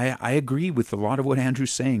I agree with a lot of what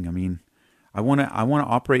Andrew's saying. I mean, I want to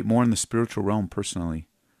operate more in the spiritual realm personally.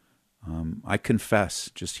 I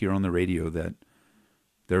confess just here on the radio that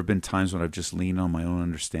there have been times when I've just leaned on my own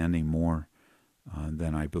understanding more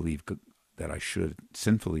than I believe that I should,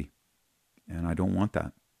 sinfully. And I don't want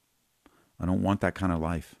that. I don't want that kind of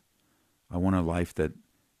life. I want a life that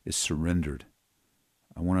is surrendered.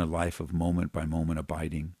 I want a life of moment by moment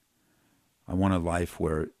abiding. I want a life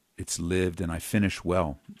where it's lived and I finish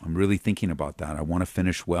well. I'm really thinking about that. I want to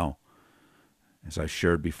finish well. As I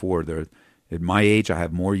shared before, at my age, I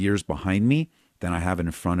have more years behind me than I have in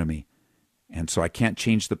front of me. And so I can't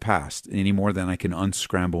change the past any more than I can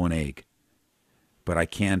unscramble an egg. But I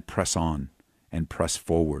can press on and press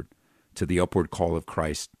forward to the upward call of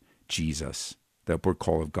Christ Jesus, the upward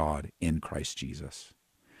call of God in Christ Jesus.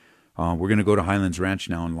 We're going to go to Highlands Ranch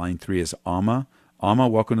now. On line 3 is Alma. Alma,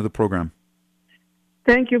 welcome to the program.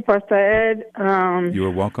 Thank you, Pastor Ed. You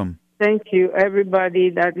are welcome. Thank you, everybody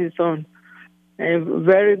that is on. A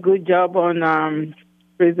very good job on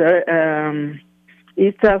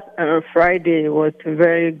Easter Friday. Was a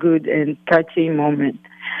very good and touching moment.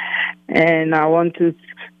 And I want to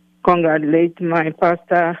congratulate my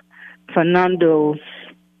pastor, Fernando,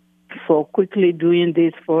 for quickly doing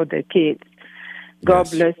this for the kids. God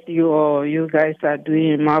bless you all. You guys are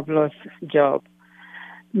doing a marvelous job.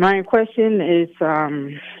 My question is,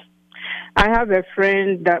 I have a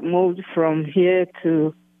friend that moved from here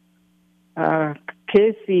to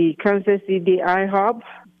KC, Kansas City IHOP.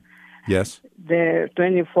 Yes. The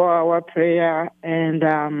 24-hour prayer,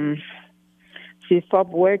 and she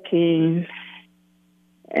stopped working,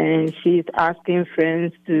 and she's asking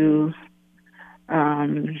friends to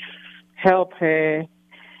help her,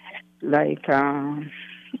 like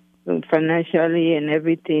financially and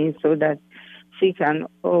everything, so that she can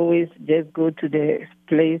always just go to the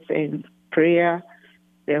place and prayer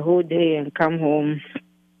the whole day and come home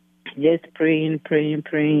just praying,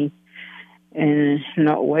 and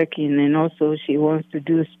not working. And also she wants to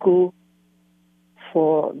do school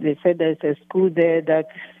they said there's a school there that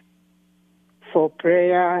for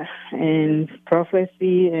prayer and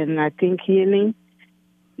prophecy and I think healing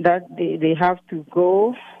that they have to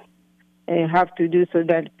go and have to do, so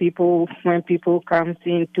that when people comes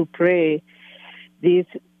in to pray, these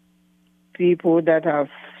people that have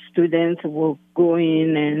students will go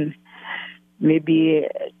in and maybe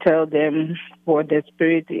tell them what the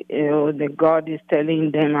Spirit or the God is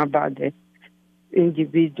telling them about the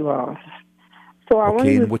individual. So I want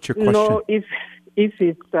to know if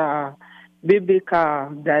it's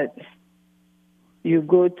biblical that you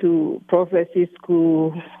go to prophecy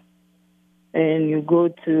school and you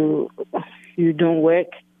don't work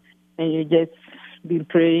and you just be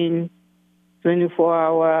praying 24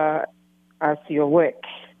 hours as your work.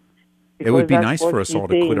 Because it would be nice for us all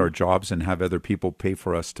to quit our jobs and have other people pay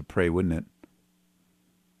for us to pray, wouldn't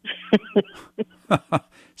it?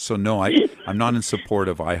 So no, I'm not in support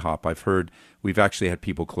of IHOP. We've actually had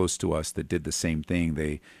people close to us that did the same thing.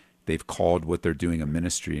 They've called what they're doing a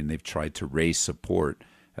ministry, and they've tried to raise support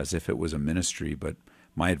as if it was a ministry. But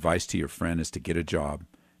my advice to your friend is to get a job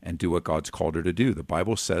and do what God's called her to do. The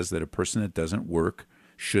Bible says that a person that doesn't work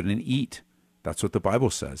shouldn't eat. That's what the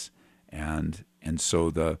Bible says. And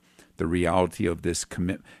so the reality of this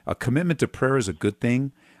a commitment to prayer is a good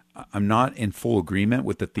thing. I'm not in full agreement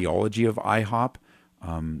with the theology of IHOP.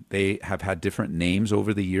 They have had different names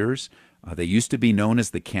over the years. They used to be known as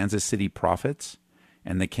the Kansas City Prophets,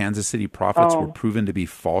 and the Kansas City Prophets were proven to be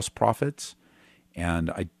false prophets.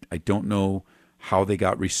 And I don't know how they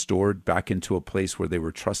got restored back into a place where they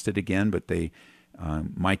were trusted again, but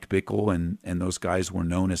Mike Bickle and those guys were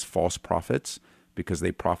known as false prophets because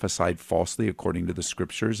they prophesied falsely according to the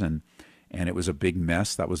scriptures, and it was a big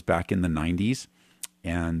mess. That was back in the 90s.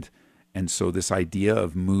 And so this idea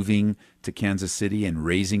of moving to Kansas City and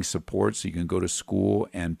raising support so you can go to school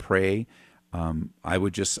and pray, I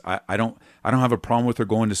don't have a problem with her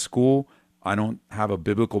going to school. I don't have a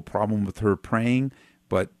biblical problem with her praying,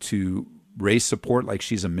 but to raise support like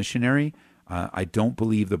she's a missionary, I don't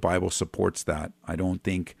believe the Bible supports that. I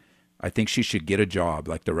think she should get a job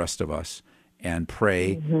like the rest of us and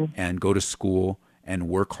pray and go to school and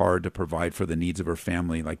work hard to provide for the needs of her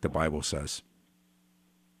family like the Bible says.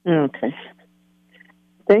 Okay.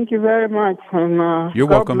 Thank you very much. And, You're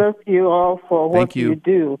welcome. God bless you all for what you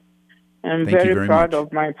do. I'm very proud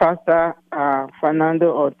of my pastor,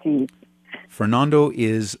 Fernando Ortiz. Fernando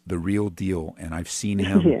is the real deal, and I've seen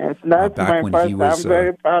him Yes, that's back my when pastor. he was. I'm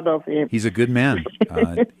very proud of him. He's a good man,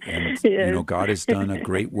 and Yes. God has done a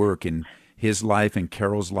great work in his life and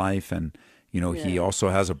Carol's life, and he also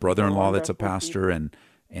has a brother-in-law that's a pastor, and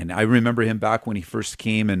I remember him back when he first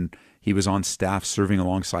came, and he was on staff serving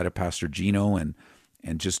alongside of Pastor Gino, and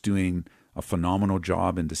just doing a phenomenal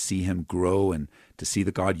job, and to see him grow and to see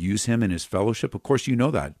that God use him in his fellowship. Of course, you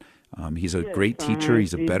know that. He's a great teacher.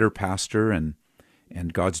 He's a better pastor, and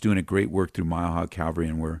God's doing a great work through Mile High Calvary,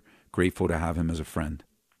 and we're grateful to have him as a friend.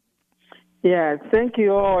 Yeah, thank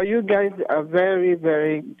you all. You guys are very,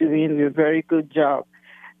 very doing a very good job.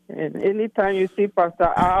 And anytime you see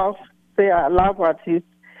Pastor Al, say I love what he's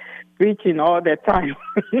preaching all the time.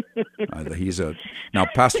 Now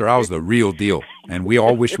Pastor Al's the real deal, and we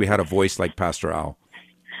all wish we had a voice like Pastor Al.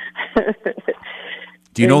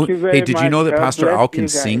 Do you know? Hey, did you know that Pastor Al can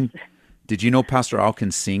sing? Did you know Pastor Al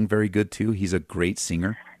can sing very good too? He's a great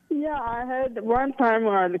singer. Yeah, I heard one time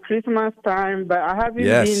on Christmas time, but I haven't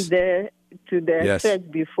been there to the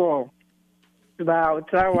church before. But I'll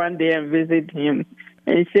try one day and visit him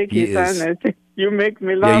and shake his hand and say, "You make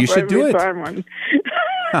me laugh every time."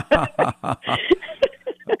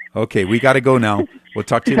 Okay, we got to go now. We'll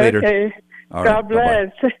talk to you later. Okay. All God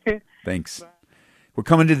right, bless. Thanks. We're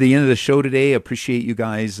coming to the end of the show today. Appreciate you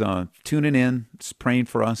guys tuning in, just praying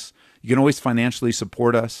for us. You can always financially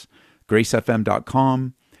support us,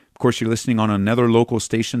 gracefm.com. Of course, you're listening on another local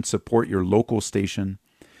station. Support your local station.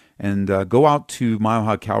 And go out to Mile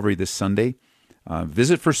High Calvary this Sunday.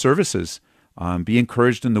 Visit for services. Be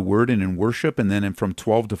encouraged in the Word and in worship. And then from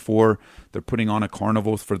 12 to 4, they're putting on a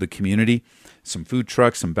carnival for the community. Some food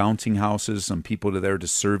trucks, some bouncing houses, some people there to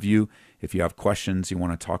serve you. If you have questions, you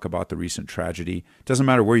want to talk about the recent tragedy. It doesn't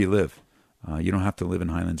matter where you live. You don't have to live in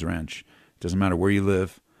Highlands Ranch. It doesn't matter where you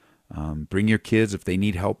live. Bring your kids if they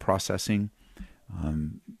need help processing.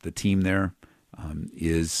 The team there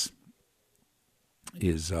is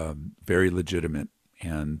very legitimate,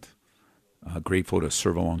 and grateful to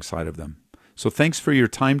serve alongside of them. So thanks for your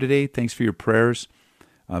time today. Thanks for your prayers.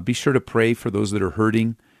 Be sure to pray for those that are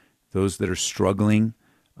hurting, those that are struggling.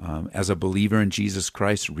 As a believer in Jesus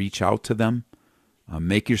Christ, reach out to them.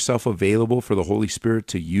 Make yourself available for the Holy Spirit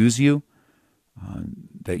to use you,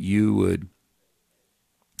 that you would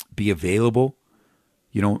be available.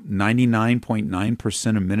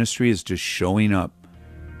 99.9% of ministry is just showing up.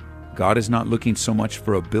 God is not looking so much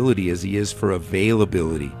for ability as he is for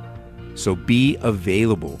availability. So be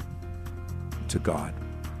available to God.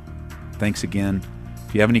 Thanks again.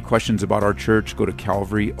 If you have any questions about our church, go to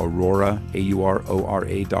Calvary Aurora,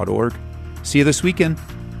 AURORA.org. See you this weekend.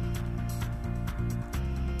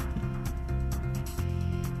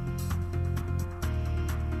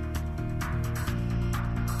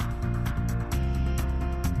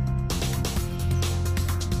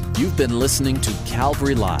 You've been listening to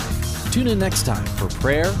Calvary Live. Tune in next time for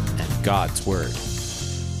prayer and God's Word.